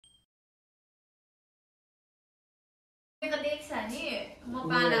भोटे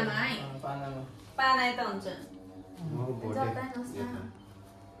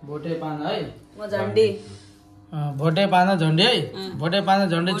पाना है म झन्डी भोटे पाना झन्डी है भोटे पाना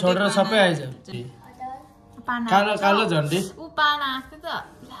झन्डी छोडेर सबै आइज कालो कालो झन्डी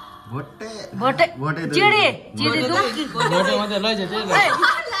भोटे भोटे चिडी चिडी दुकी भोटे मात्रै लैजा त्यही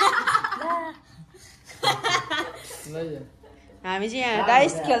लैजा हामी चाहिँ यहाँ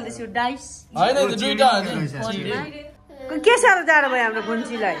डाइस खेल्दैछौँ डाइस हैन त्यो दुईटा हैन के साह्रो जाडो भयो हाम्रो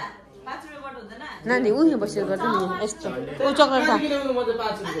गुन्चीलाई नानी उयो बसेर गर्दा नि यस्तो उ चक्लेट खा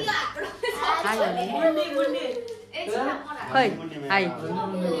खै हाई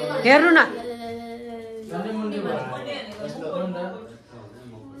हेर्नु न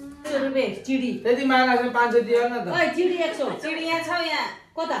चिडी त्यति मागा 500 दियो न त चिडी 100 चिडी यहाँ छ यहाँ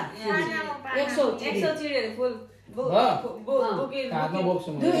कता 100 चिडीहरु फुल हातमा बोक्छु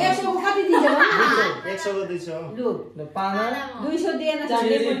म 100 को कति दिन्छ 100 को 200 लु पाना 200 दिएन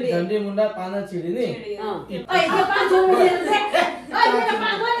झन्डी मुन्डा पाना चिडी नि ओइ त्यो 500 रुपैयाँ दिएन ओइ मेरो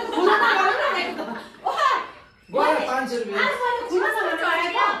 500 खुला नगर्नु गोरा 500 रुपैयाँ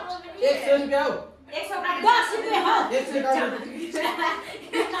 100 रुपैयाँ हो 10 रुपैयाँ हो 100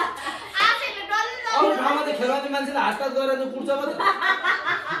 अरू ठाउँमा त खेलवादी मान्छेले हातपात गरेर त पुड्छ पो त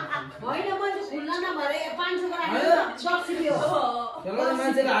होइन मैले खुल्ला नभरे 500 को राखेर 10 रुपैयाँ हो खेलवादी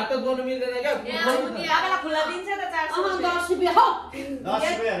मान्छेले हातपात गर्नु मिल्दैन क्या आगाला खुल्ला दिन्छ त 400 10 रुपैयाँ हो 10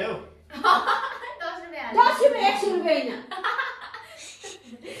 रुपैयाँ अरे हो 10 रुपैयाँ 100 रुपैयाँ हैन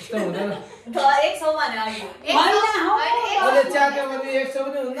त्यस्तो हुँदैन त 100 भने हैन हो अहिले च्याके भने 100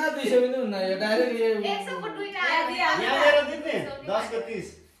 पनि हुन्न 200 पनि हुन्न यो डाइरेक्ट यो 100 को दुईटा यहाँ मेरो दिने 10 को 30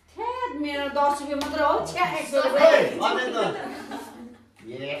 थेट मेरो 10 रुपैयाँ मात्र हो छ्या 100 रुपैयाँ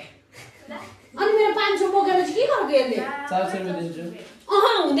अनि मेरो 500 बोकेर चाहिँ के गर्को यसले 400 रुपैयाँ दिन्छु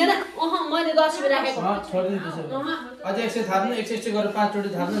हुँदैन मैले 10 रुपैयाँ राखेको छोड्दिनु त्यसो अझ 100 थाप्नु 160 गरेर 5 चोटि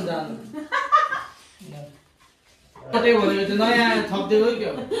थाप्नु नि जानु कतै भयो त्यो नयाँ थप्दै गयो के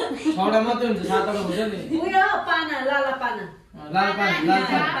हो 6 वटा मात्रै हुन्छ 7 वटा हुन्छ नि उयो पाना लाला पाना लाल पाना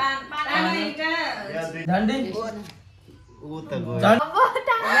झन्डी उ त गयो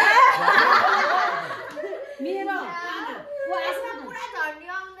मेरो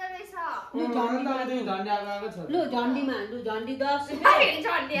लु झन्डीमा लु झन्डी 10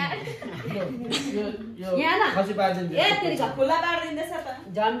 रुपैयाँ यहाँ न खसी पार्दिन्छ ए तेरिका खुला पार्दिँदैछ त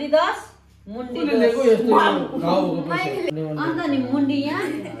झन्डी 10 मुन्डी लेको यस्तो गाउँको पैसा अन्त नि मुन्डी यहाँ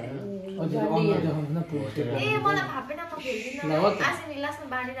ए मलाई भापे न म भेट्दिन आसे नि लास्टमा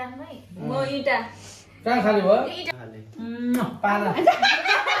बाँडी राख्नु है म इटा कहाँ खाली भयो पाना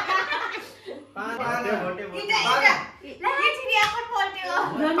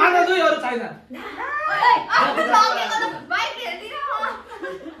पाना दुईहरु छैन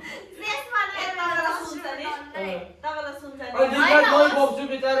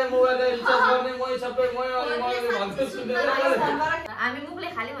हामी मुखले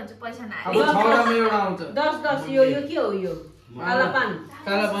खाली भन्छ पैसा अब 6 वटा एउटा आउँछ 10 यो के हो यो काला पान र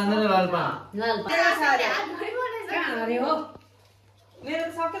लाल पान कहाँ अरे हो मेरो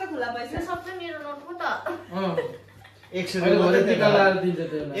सबै त खुला पैसा सबै मेरो नोट हो त 100 रुपैयाँ टिका लाएर दिन्छ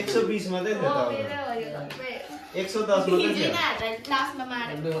त्यो 120 मात्रै थियो हो त मेरो हो यो सबै 110 मात्रै थियो लास्टमा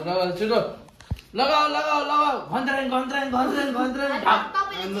मारे लगाऊ छिटो लगाऊ घन्ट्रेन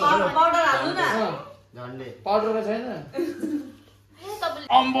पाउडर हाल्नु न झन्डे पाउडर छैन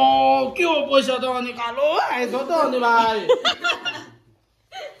अम्बो के हो पैसा त अनि कालो आएछ त अनि भाइ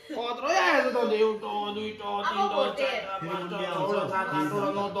कत्रो आएछ त एउटा दुईटा तीनटा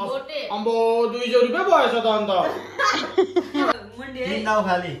अम्बो 200 रुपैयाँ भएछ त अन्त तीन दाउ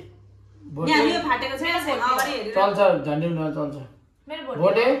खाली यहाँ यो फाटेको छैन अगाडि हेरेर चल्छ झन्डी न चल्छ मेरो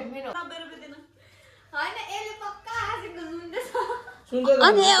भोटे मेरो 90 रुपैयाँ दिनु हैन एले पक्का आसेको सुन्दैछ सुन्छ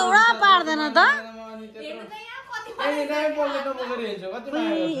अनि एउटा पार्दैन त हेर्नु त यहाँ कति ए नाइ बोल्ने त मगरी हिँड्छ कति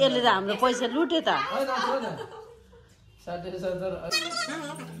पाएको यसले त हाम्रो पैसा लुटे त हैन छैन 60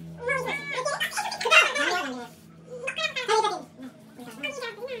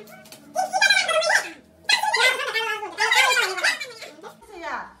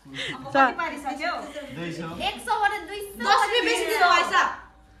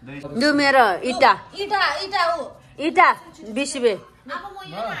 लु मेरो इटा इटा हो इटा 20 रुपैयाँ अब म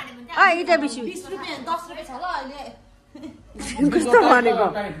यो हाने भने इटा 20 रुपैयाँ 10 रुपैयाँ छ ल अहिले कस्तो भनेको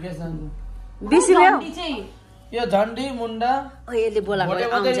 20 रुपैयाँ यो झन्डी मुन्डा यसले बोलाको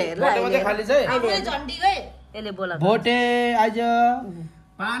आउँछ हेर ल भोटे खाली छ आफूले झन्डी गए यसले बोलाको भोटे आइज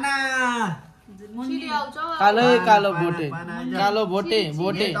पाना छिरी आउँछ कालो भोटे कालो भोटे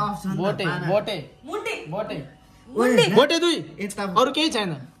भोटे भोटे भोटे मुन्डी भोटे मुन्डी भोटे दुई अरु केही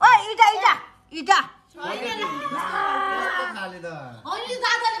छैन ओइ इटा इटा इटा खाली त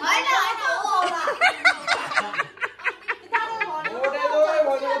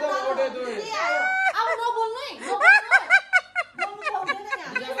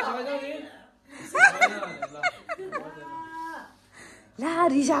ला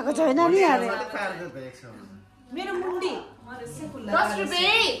रिसाको छैन नि अरे मेरो मुन्डी 10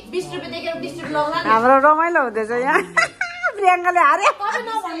 रुपैयाँ 20 रुपैयाँ देखेर 20 रुपैयाँ लगाउला नि हाम्रो रमाइलो हुँदैछ यहाँ प्रियङ्काले हारे तपाईँ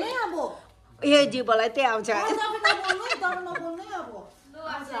नभन्नु है अब ए जीवलाई त्यही आउँछ तपाईँ नबोल्नु है तपाईँ नबोल्नु है अब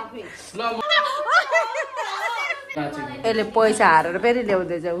यसले पैसा हारेर फेरि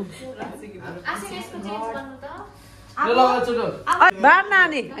ल्याउँदैछ ऊ बार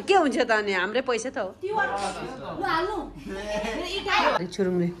नानी के हुन्छ त अनि हाम्रै पैसा त हो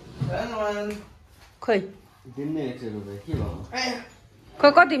छुरुङले खोइ दिन्ने 100 रुपैयाँ के भयो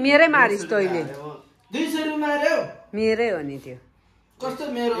खोइ कति मेरै मारिस् तैँले 200 रुपैयाँ मार्यो मेरै हो नि त्यो कस्तो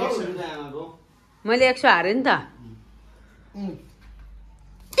मेरो 100 रुपैयाँ आमाको मैले 100 हारेँ नि त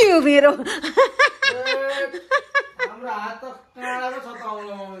त्यो मेरो हाम्रो हात त काँडाको छ त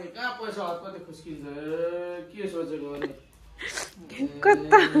आउलामा कहाँ पैसा हात कति खुस्किन्छ के सोचेको भने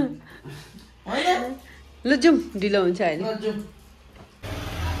कता हैन ल जाउँ ढिलो हुन्छ अहिले जाउँ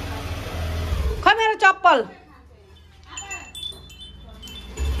खै मेरो चप्पल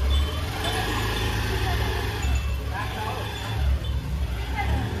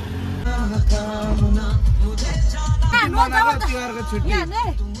तिहारको छुट्टी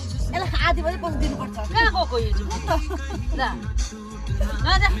यसलाई आधी बजे पछि दिनुपर्छ कहाँ गएको यो चाहिँ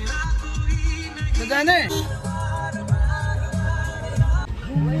जाने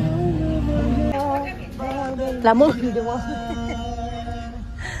ल म भिडियो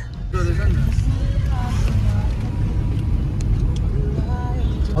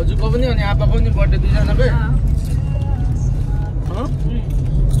हजुरको पनि अनि आप्पाको पनि बर्थडे दुईजनाकै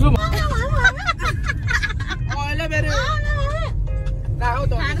अहिले मेरो राखौ त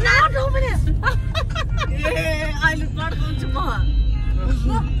अहिले पड्काउँछु म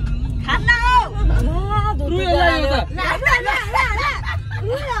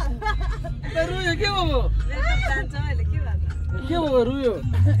रुयो के भयो के भयो रुयो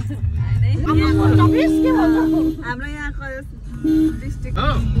हाम्रो यहाँको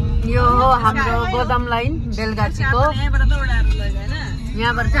यो हो हाम्रो गोदाम लाइन बेलगाछीको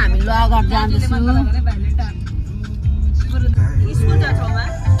यहाँबाट चाहिँ हामी लगाएर जाँदैछौँ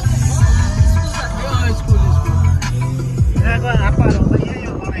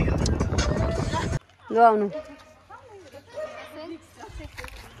ल आउनु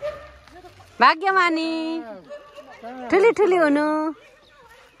भाग्यमानी ठुली ठुली हुनु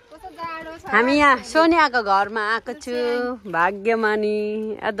हामी यहाँ सोनियाको घरमा आएको छु भाग्यमानी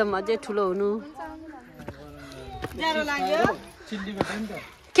एकदम अझै ठुलो हुनु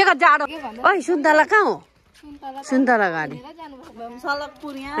के को जाडो ओइ सुन्तला कहाँ हो सुन्तला गाडी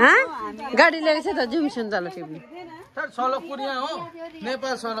गाडी ल्याएको छ त जाउँ सुन्तला टिप्नु सलकपुर यहाँ हो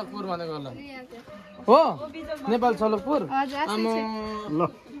नेपाल सलकपुर भनेको ल हो नेपाल सलकपुर आमा ल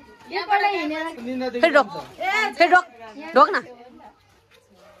फेरि ढोक फेरि ढोक ढोक न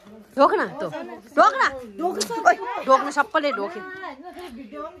ढोक न त ढोक न ढोक्न सबैले ढोक्यो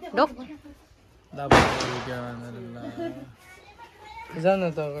ढोक जान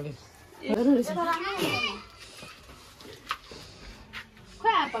त अगाडि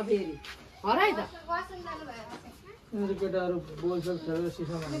मेरो केटाहरू बोल्छ खेलेर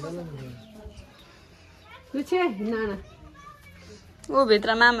सिसा भन्दैन नाना ऊ भित्र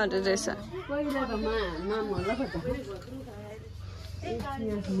मामाहरू रहेछ पहिला त मामा होला पो त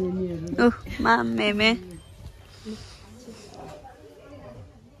माम मेमे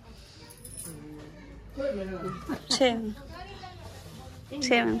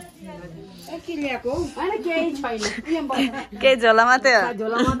केही झोला मात्रै हो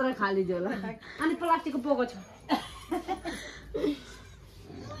झोला मात्रै खाली झोला अनि प्लास्टिकको पोको छ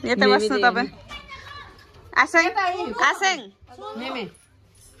यता बस्नु तपाईँ आसेङ आसेङ मेमे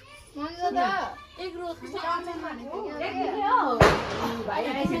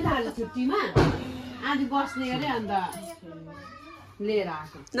छुट्टीमा आज बस्ने अरे अन्त लिएर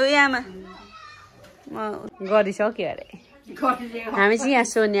आएको दुई आमा म गरिसक्यो अरे हामी चाहिँ यहाँ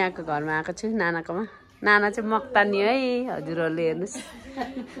सोनियाको घरमा आएको छु नानाकोमा नाना चाहिँ मक्तानी है हजुरहरूले हेर्नुहोस्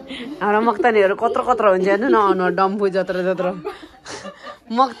हाम्रो मक्तानीहरू कत्रो कत्रो हुन्छ हेर्नु न अनुहार डम्फु जत्रो जत्रो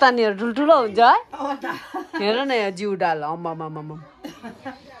मक्तानीहरू ठुल्ठुलो हुन्छ है हेर न यहाँ जिउ डाल अम्मामामा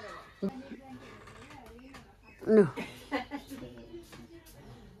लु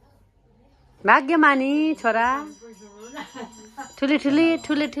भाग्यमानी छोरा ठुली ठुली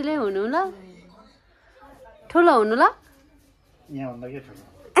ठुले ठुले हुनु ल ठुलो हुनु ल यहाँ भन्दा के ठुलो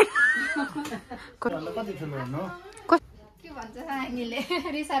कति ठुलो भन्नु के भन्छ हामीले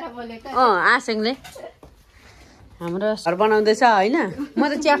रिसाएर बोलेको आसेङले हाम्रो घर बनाउँदैछ होइन म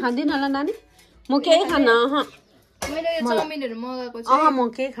त चिया खाँदिनँ होला नानी म केही खान्न मैले यो चाउमिनहरु मगाएको छु म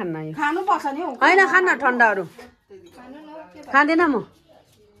केही खान्न यो खानु पर्छ नि होइन खान्न ठन्डाहरू खानु न खाँदिनँ म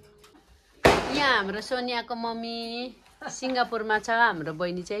यहाँ हाम्रो सोनियाको मम्मी सिङ्गापुरमा छ हाम्रो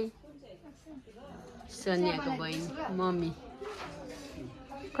बहिनी चाहिँ सोनियाको बहिनी मम्मी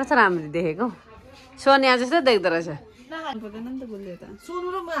कस्तो राम्रो देखेको सोनिया जस्तो देख्दो रहेछ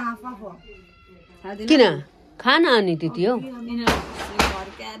किन खान अनि त्यति हो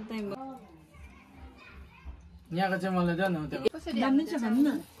यहाँको चाहिँ मलाई दियो न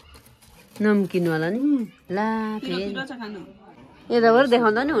नम्किनवाला नि ला यताबाट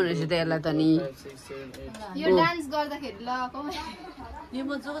देखाउँदा नि हुनेछ त यसलाई त नि यो डान्स गर्दाखेरि लगाएको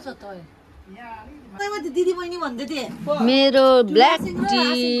दिदी बहिनी भन्दै थिए मेरो ब्ल्याक टी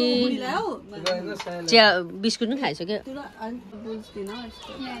चिया बिस्कुट पनि खाइसक्यो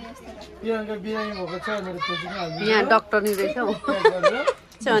यहाँ डक्टर नि रहेछ हौ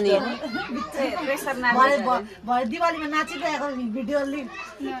अनि दिवालीमा नाचिरहेको भिडियो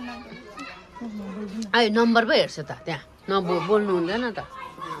आयो नम्बर पो हेर्छ त त्यहाँ बोल्नु हुँदैन त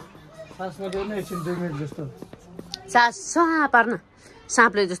सास पार्न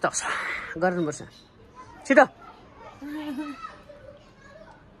साँपले जस्तो गर्नुपर्छ छिटो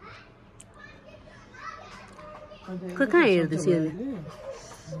कहाँ हेर्दैछ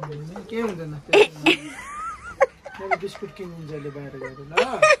के हुँदैन बिस्कुट किन्नु जहिले बाहिर गएर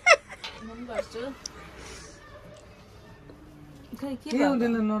के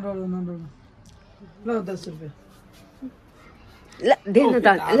हुँदैन नडराउनु नडराउनु ल 10 रुपियाँ ल दे न त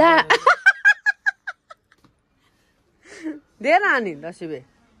ल दे न अनि 10 रुपियाँ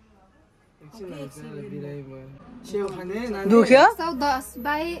दुख्यो 110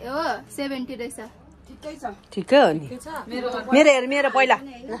 बाई हो 70 रहेछ ठिकै हो नि मेरो हेर मेरो पहिला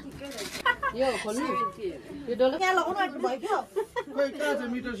यो खोल्नु यो डोलो यहाँ लगाउनु आँट्नु भयो क्या खोइ कहाँ छ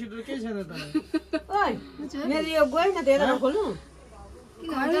मिटर सिटर केही छैन त ओइ मेरो यो गएन धेरै खोल्नु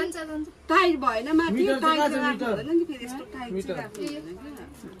जान्छ टाइट भएन माथि टाइट मिटर नि फेरि यस्तो टाइट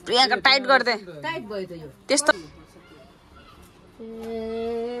यहाँ टाइट गर्दै टाइट भयो त यो त्यस्तो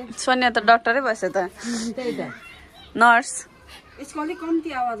सोनिया त डक्टरै भएछ त त्यही त नर्स यसको अलिक कम्ती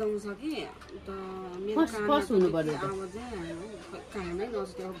आवाज आउँछ कि त मेरो फस हुनु पर्यो त आवाज कानै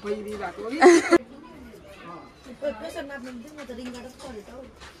नस्क्यो बहिरी भएको प्रेसर नाप्नु दिन म त रिङबाट परे त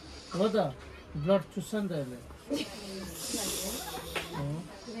हो त ब्लड चुस्छ नि त यसले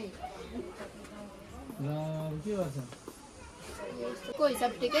ल के गर्छ को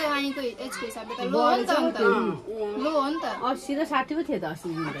हिसाब ठिकै आइको एजको हिसाबले त लो हो नि त अन्त लो हो नि त 80 र 60 पो थियो त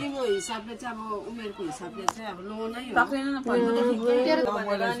 80 दिन तिम्रो हिसाबले चाहिँ अब उमेरको हिसाबले चाहिँ अब लो नै हो सक्दैन न पहिलेदेखि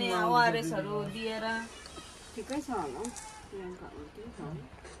अनि ओआरएसहरु दिएर ठिकै छ होला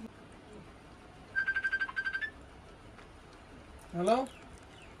हेलो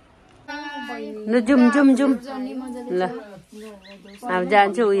न जुम जुम जुम ल अब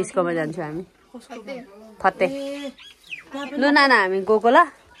जान्छु उयसकोमा जान्छु हामी फते लु नाना हामी गएको ल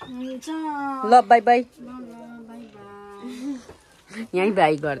ल बाई बाई यहीँ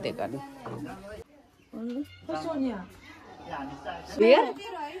बाई गर्दै गर्ने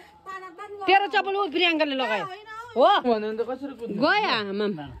तेरो चप्पल ऊ प्रियङ्काले लगायो हो भन्नु त कसरी गयो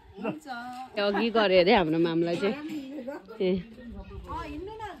माम अघि गऱ्यो अरे हाम्रो मामलाई चाहिँ ए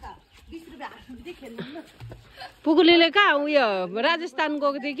पुगुलीले कहाँ उयो राजस्थान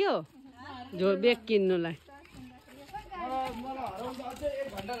गएको थियो क्या झो बेग किन्नुलाई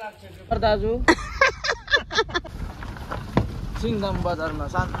दाजु सिङदाम बजारमा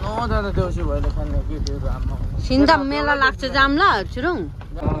सानो जाँदा देउसी भएर खाने केटीहरू आमा सिङदाम मेला लाग्छ जाम ल छुरुङ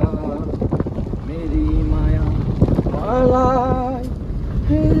मेरी माया मलाई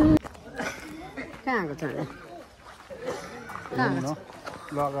कहाँको छ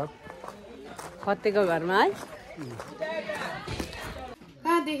लगा फतेको घरमा है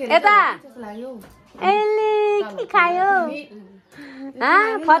यता यसले के खायो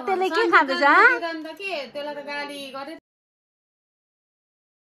फतेले के खाँदैछ त्यसलाई त गाली गरे